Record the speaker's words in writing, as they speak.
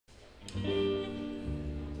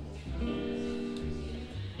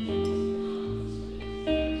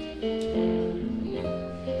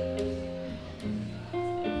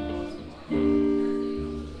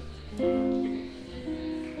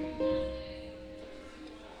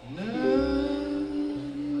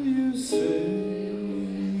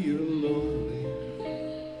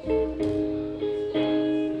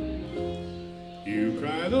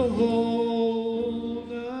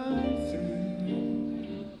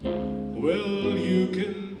Well, you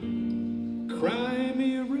can cry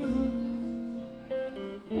me a river,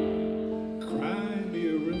 cry me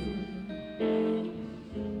a river,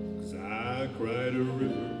 'cause I cried a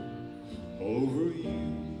river over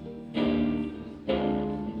you.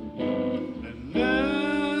 And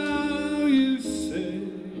now you say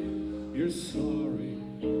you're sorry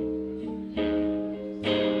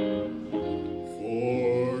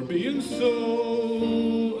for being so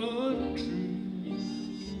untrue.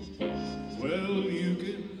 Well, you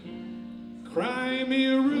can cry me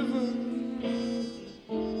a river,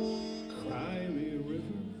 cry me a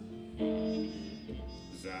river,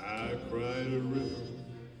 'cause I cried a river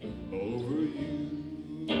over you.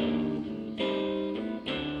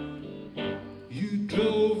 You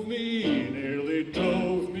drove me, nearly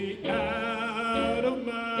drove me out of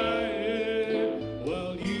my head,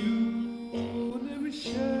 while you never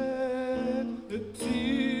shed a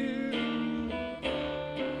tear.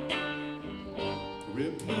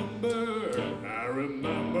 Remember, I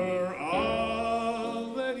remember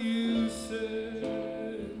all that you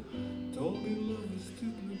said. Told me love was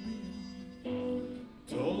too plebeian,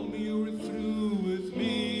 told me you were through with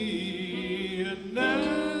me, and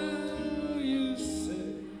now you say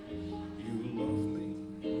you love me.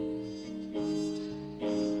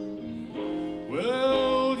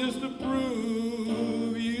 Well, just to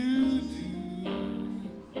prove you do,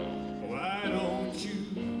 why don't you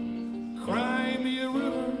cry me a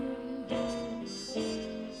river,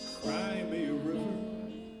 cry me a river,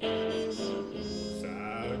 'cause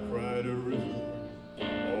I cried a river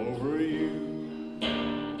over you.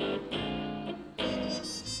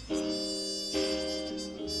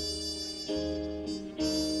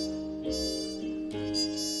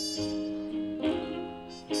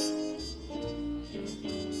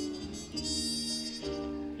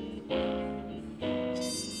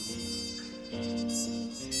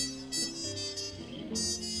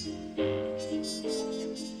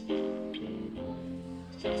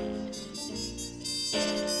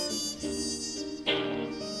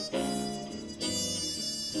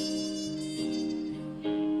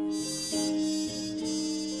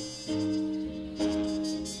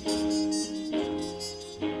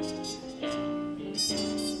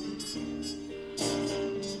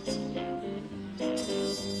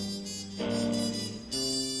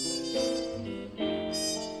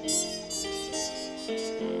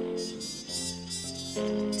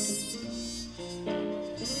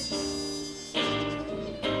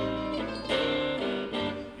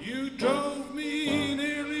 You drove me,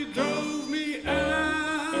 nearly drove me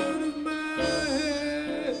out of my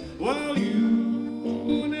head, while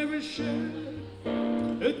you never shed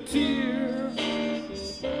a tear.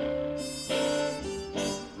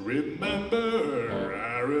 Remember,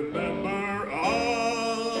 I remember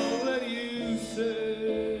all that you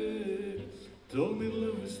said. Told me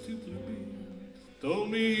love was too plebeian, told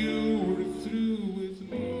me you were through with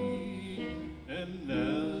me, and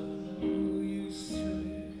now you say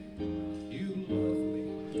you love me.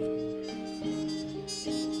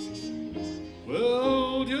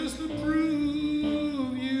 Well, just to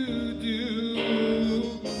prove you do,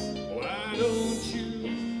 why don't you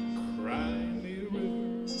cry me a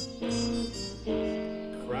river,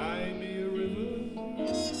 cry me a river,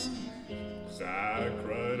 'cause I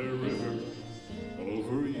cried a river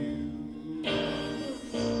over you.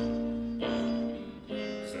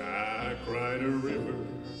 'Cause I cried a river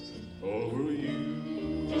over you.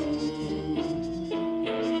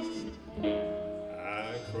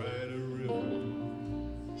 I cried a river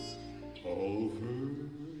over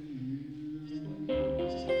you.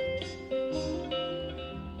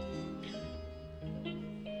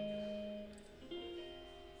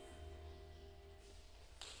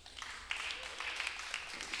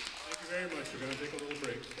 Thank you very much. We're going to take a little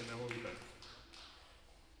break, and then we'll be back.